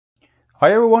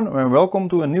Hi everyone and welcome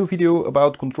to a new video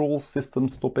about control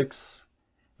systems topics.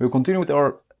 We'll continue with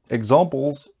our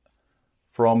examples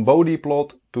from Bode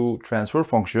plot to transfer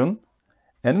function.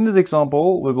 And in this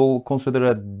example we will consider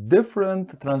a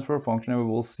different transfer function and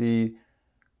we will see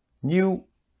new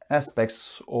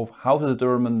aspects of how to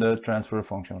determine the transfer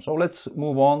function. So let's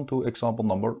move on to example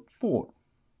number 4.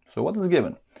 So what is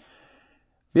given?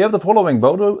 We have the following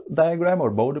Bode diagram or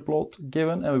Bode plot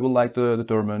given and we would like to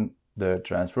determine the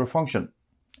transfer function.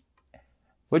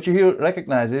 What you here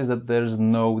recognize is that there's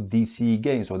no DC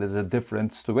gain, so there's a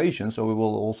different situation, so we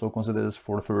will also consider this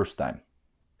for the first time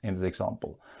in this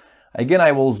example. Again,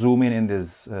 I will zoom in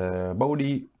this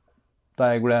Bode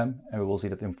diagram and we will see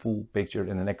that in full picture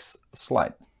in the next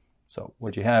slide. So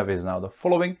what you have is now the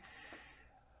following.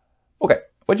 Okay,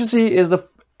 what you see is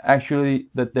actually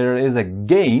that there is a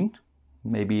gain,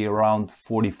 maybe around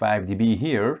 45 dB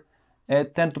here,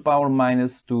 at 10 to the power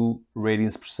minus 2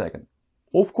 radians per second.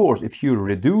 Of course, if you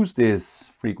reduce this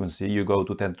frequency, you go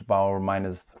to 10 to the power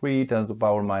minus 3, 10 to the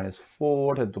power minus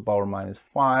 4, 10 to the power minus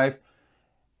 5,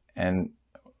 and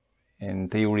in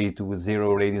theory to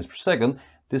 0 radians per second,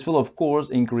 this will of course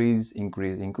increase.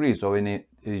 So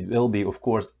it will be of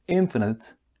course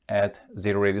infinite at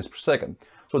 0 radians per second.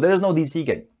 So there is no DC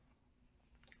gain.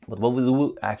 But what we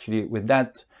do actually with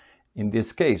that in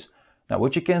this case? Now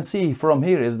what you can see from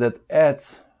here is that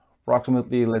at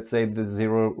approximately, let's say, the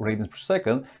 0 radians per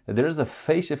second, that there is a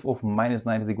phase shift of minus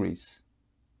 90 degrees.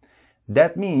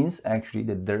 That means actually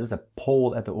that there is a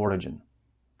pole at the origin.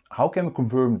 How can we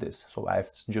confirm this? So I have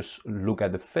to just look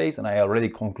at the phase and I already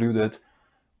concluded,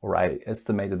 or I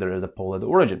estimated there is a pole at the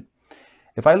origin.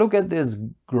 If I look at this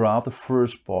graph, the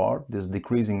first part, this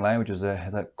decreasing line, which is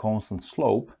has a constant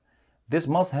slope, this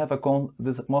must have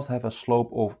a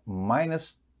slope of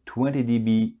minus 20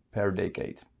 dB per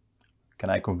decade.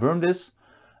 Can I confirm this?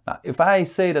 Now, if I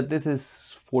say that this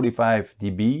is 45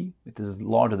 dB, it is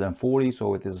larger than 40,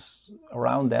 so it is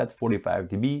around that 45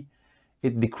 dB.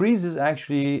 It decreases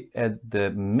actually at the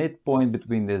midpoint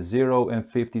between the 0 and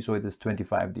 50, so it is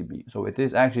 25 dB. So it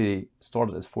is actually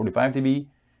started as 45 dB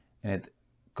and it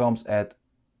comes at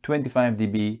 25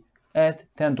 dB at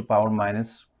 10 to the power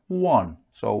minus 1.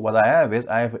 So what I have is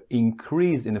I have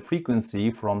increased in the frequency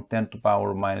from 10 to the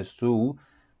power minus 2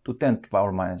 to 10 to the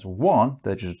power minus 1.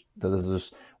 That is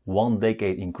just 1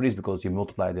 decade increase because you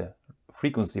multiply the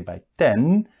frequency by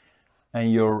 10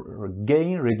 and your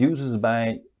gain reduces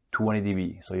by 20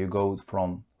 dB. So you go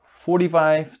from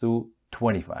 45 to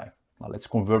 25. Now let's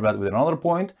convert that with another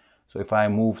point. So if I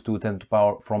move to 10 to the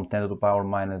power from 10 to the power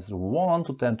minus 1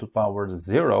 to 10 to the power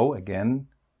 0, again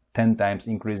 10 times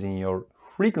increasing your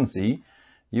frequency,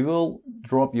 you will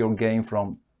drop your gain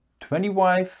from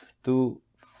 25 to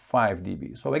 5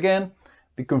 dB. So again,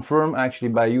 we confirm actually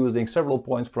by using several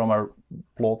points from our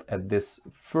plot at this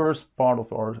first part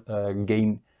of our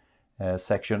gain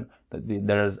section that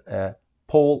there is a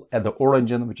pole at the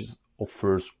origin which is of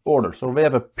first order. So we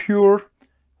have a pure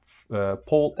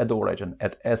pole at the origin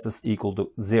at S is equal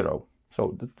to 0.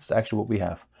 So that's actually what we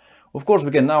have. Of course,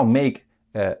 we can now make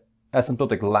a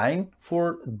asymptotic line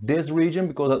for this region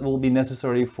because that will be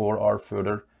necessary for our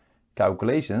further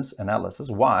calculations analysis.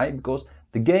 Why? Because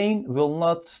the gain will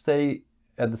not stay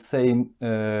at the same,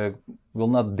 will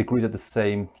not decrease at the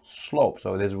same slope.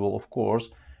 So this will of course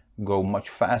go much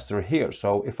faster here.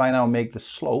 So if I now make the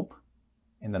slope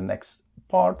in the next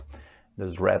part,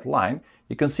 this red line,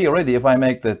 you can see already if I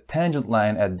make the tangent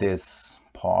line at this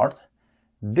part,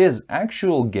 this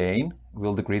actual gain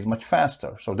will decrease much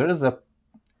faster. So there is a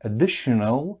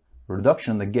additional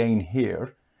reduction in the gain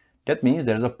here. That means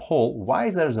there's a pole. Why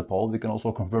is there a pole? We can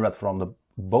also confirm that from the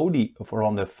Bode,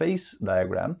 from the phase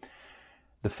diagram.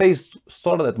 The phase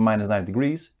started at minus 90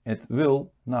 degrees. It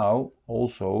will now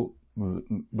also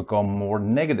become more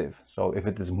negative. So if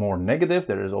it is more negative,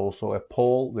 there is also a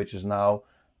pole which is now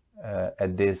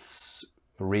at this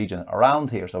region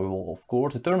around here. So we will of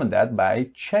course determine that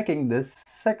by checking the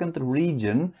second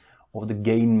region of the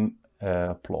gain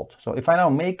plot. So if I now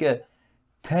make a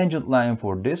tangent line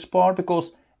for this part,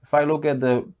 because if I look at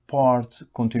the part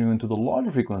continuing to the larger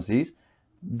frequencies,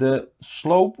 the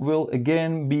slope will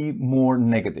again be more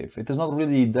negative. It is not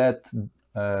really that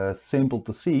simple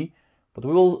to see, but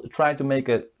we will try to make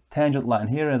a tangent line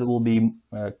here and it will be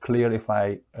clear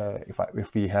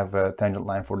if we have a tangent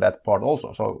line for that part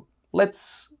also. So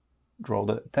let's draw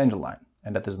the tangent line,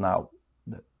 and that is now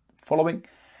the following.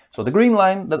 So the green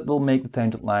line that will make the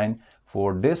tangent line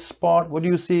for this part, what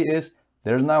you see is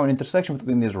there's now an intersection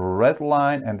between this red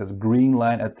line and this green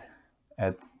line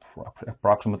at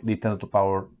approximately 10 to the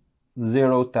power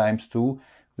 0 times 2,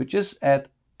 which is at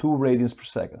 2 radians per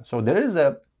second. So there is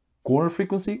a corner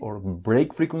frequency or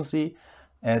break frequency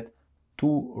at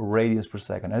 2 radians per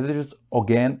second. And this is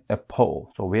again a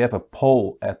pole. So we have a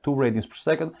pole at 2 radians per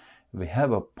second. We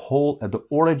have a pole at the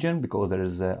origin because there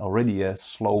is already a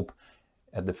slope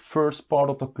at the first part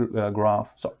of the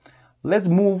graph. So let's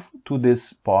move to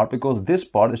this part, because this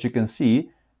part, as you can see,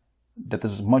 that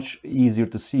is much easier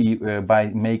to see by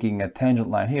making a tangent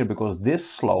line here, because this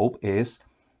slope is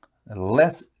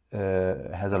less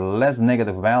has a less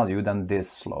negative value than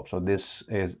this slope. So this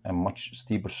is a much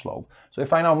steeper slope. So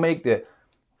if I now make the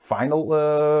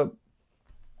final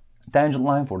tangent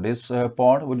line for this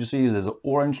part, what you see is there's an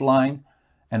orange line,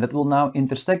 and that will now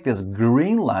intersect this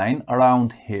green line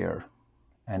around here.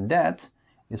 And that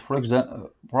is, for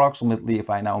example, approximately, if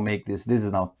I now make this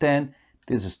is now 10,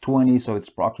 this is 20, so it's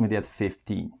approximately at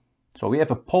 15. So we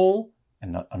have a pole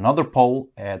and another pole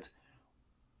at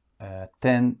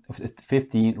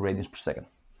 15 radians per second.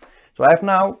 So I have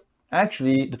now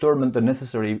actually determined the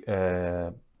necessary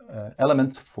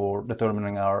elements for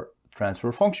determining our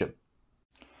transfer function.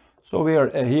 So we are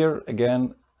here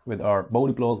again with our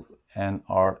Bode plot and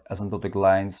our asymptotic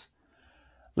lines.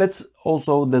 Let's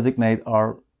also designate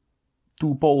our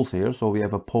 2 poles here. So we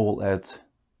have a pole at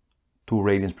 2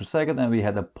 radians per second, and we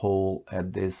had a pole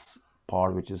at this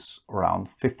part which is around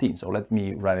 15. So let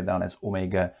me write it down as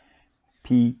omega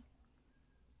p.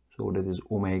 So that is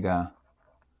omega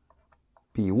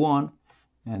p1,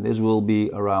 and this will be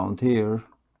around here.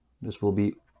 This will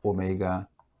be omega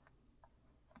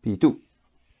p2.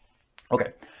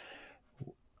 Okay,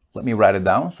 let me write it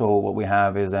down. So what we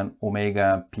have is then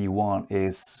omega p1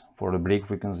 is, for the break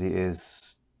frequency,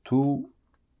 is 2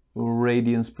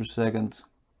 radians per second,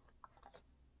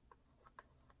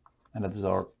 and that is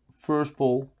our first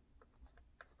pole.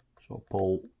 So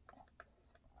pole,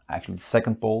 actually the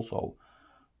second pole, so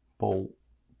pole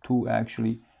 2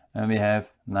 actually, and we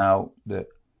have now the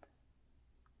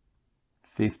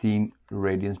 15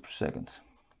 radians per second,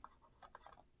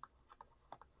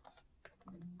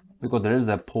 because there is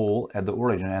a pole at the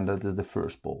origin, and that is the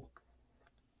first pole.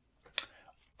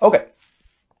 Okay,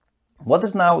 what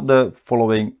is now the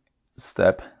following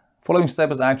step? Following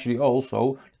step is actually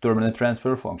also determine the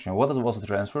transfer function. What was the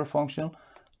transfer function?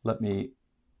 Let me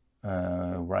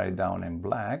write it down in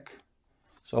black.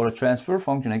 So the transfer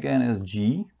function again is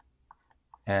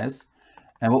GS,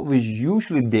 and what we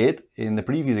usually did in the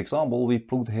previous example, we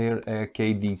put here a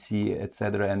KDC,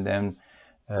 etc., and then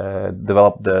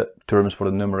develop the terms for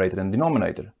the numerator and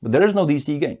denominator. But there is no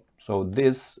DC gain, so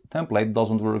this template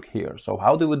doesn't work here. So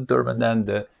how do we determine then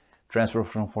the transfer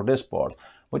function for this part?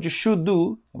 What you should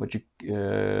do, what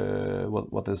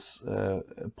is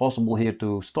possible here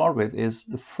to start with, is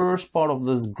the first part of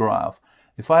this graph.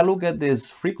 If I look at this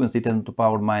frequency 10 to the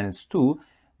power minus 2,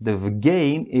 the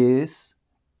gain is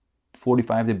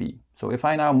 45 dB. So if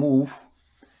I now move,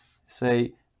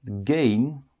 say the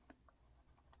gain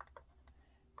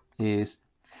is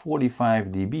 45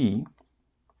 dB,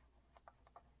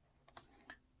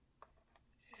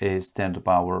 is 10 to the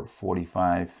power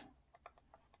 45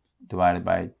 divided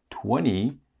by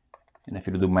 20, and if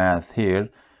you do math here,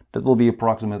 that will be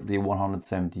approximately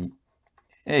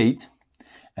 178,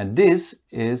 and this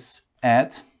is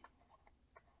at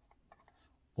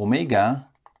omega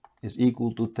is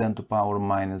equal to 10 to the power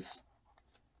minus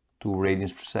 2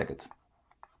 radians per second.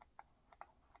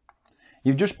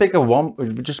 You just pick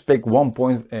one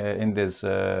point in this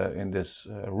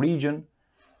region,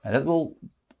 and that will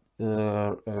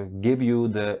give you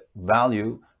the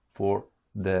value for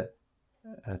the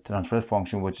transfer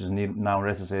function, which is now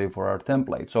necessary for our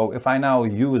template. So if I now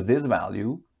use this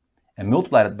value and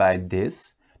multiply it by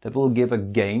this, that will give a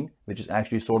gain, which is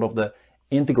actually sort of the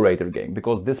integrator gain,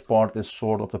 because this part is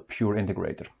sort of the pure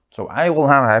integrator. So I will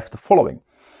now have the following.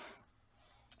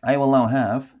 I will now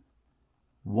have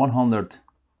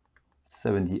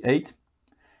 178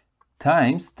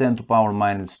 times 10 to the power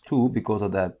minus 2, because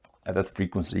of that at that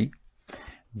frequency,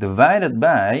 divided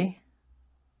by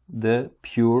the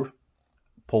pure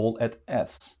pole at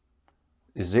S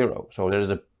is 0. So there is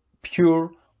a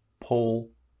pure pole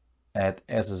at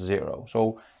S is 0.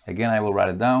 So again, I will write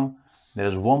it down. There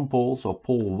is one pole, so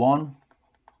pole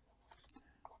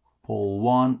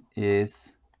 1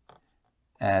 is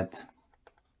at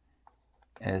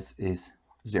S is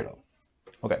 0.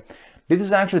 Okay, this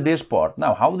is actually this part.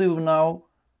 Now, how do we now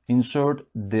insert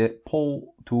the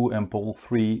pole 2 and pole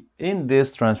 3 in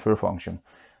this transfer function?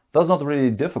 That's not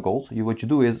really difficult. What you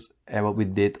do is, what we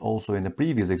did also in the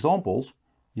previous examples,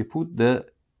 you put the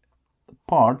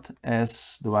part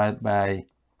S divided by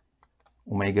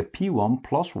omega P1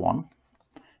 plus 1,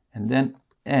 and then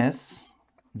S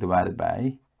divided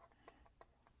by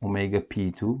omega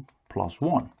P2 plus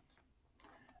 1.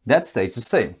 that stays the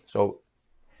same. So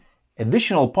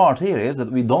additional part here is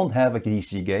that we don't have a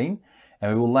DC gain,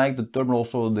 and we would like to determine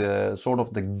also the sort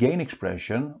of the gain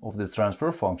expression of this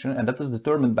transfer function, and that is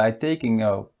determined by taking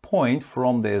a point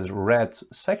from this red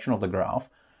section of the graph,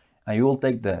 and you will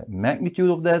take the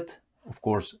magnitude of that, of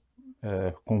course,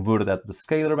 convert that to the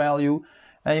scalar value,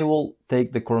 and you will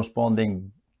take the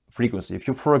corresponding frequency. If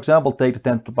you, for example, take the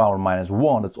 10 to the power minus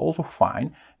 1, that's also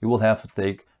fine. You will have to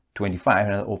take 25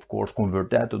 and of course convert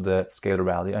that to the scalar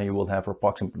value, and you will have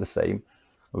approximately the same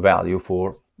value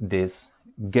for this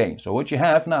gain. So what you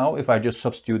have now, if I just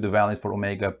substitute the values for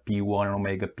omega p1 and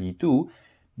omega p2,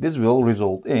 this will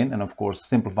result in, and of course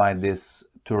simplify this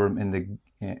term in the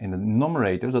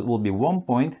numerators, that will be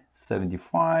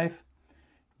 1.75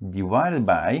 divided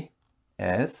by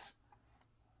s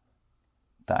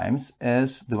times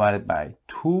s divided by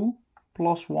 2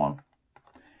 plus 1,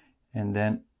 and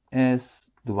then s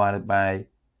divided by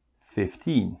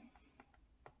 15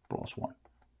 plus 1.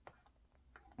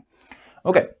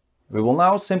 Okay, we will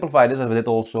now simplify this as we did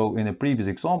also in the previous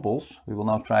examples. We will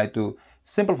now try to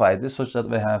simplify this such that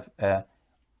we have an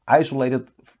isolated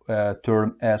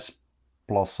term s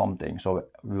plus something. So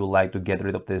we would like to get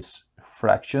rid of these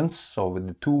fractions. So with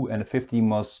the 2 and the 15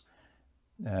 must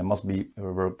be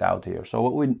worked out here. So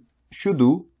what we should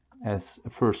do as a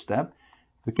first step,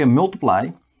 we can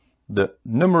multiply the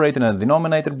numerator and the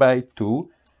denominator by 2.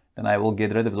 Then I will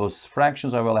get rid of those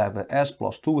fractions. I will have a s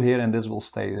plus 2 here, and this will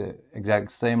stay the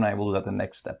exact same, and I will do that the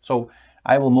next step. So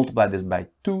I will multiply this by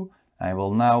 2. I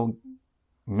will now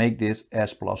make this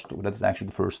s plus 2. That's actually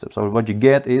the first step. So what you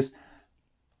get is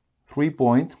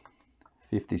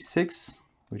 3.56,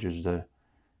 which is the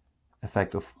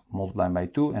effect of multiplying by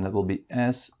 2, and it will be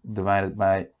s divided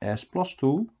by s plus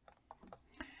 2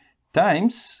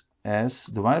 times s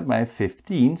divided by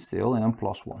 15 still, and then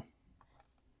plus 1.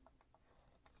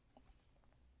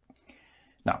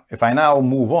 Now, if I now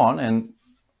move on and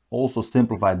also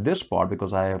simplify this part,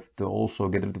 because I have to also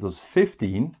get rid of this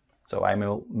 15, so I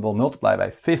will multiply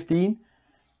by 15,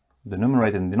 the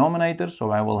numerator and denominator,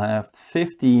 so I will have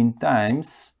 15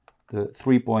 times the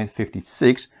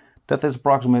 3.56, that is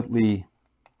approximately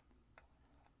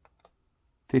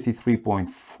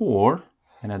 53.4,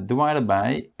 and then divided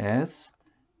by s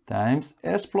times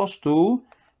s plus 2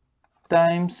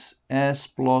 times s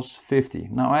plus 50.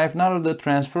 Now I have now the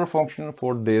transfer function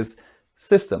for this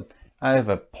system. I have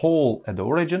a pole at the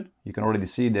origin. You can already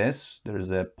see this. There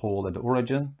is a pole at the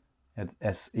origin. At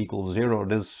s equals 0,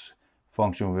 this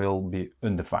function will be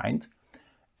undefined.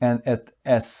 And at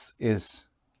s is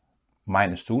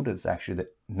minus 2, that's actually the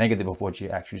negative of what you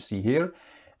actually see here.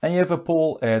 And you have a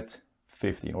pole at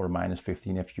 15 or minus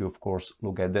 15 if you, of course,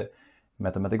 look at the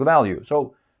mathematical value.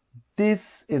 So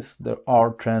this is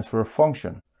our transfer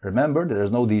function. Remember, there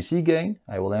is no DC gain.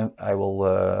 I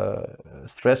will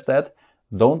stress that.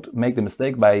 Don't make the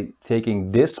mistake by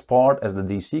taking this part as the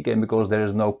DC gain, because there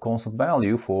is no constant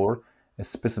value for a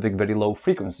specific very low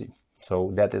frequency.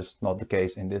 So that is not the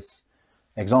case in this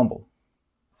example.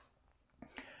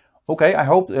 Okay, I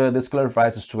hope this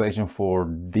clarifies the situation for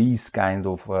these kind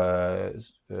of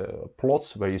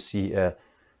plots where you see a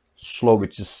slope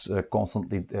which is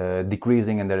constantly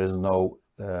decreasing, and there is no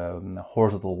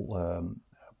horizontal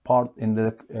part in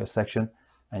the section,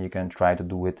 and you can try to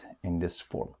do it in this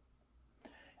form.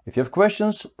 If you have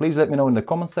questions, please let me know in the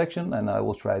comment section, and I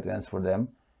will try to answer them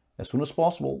as soon as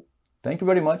possible. Thank you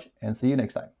very much, and see you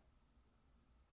next time.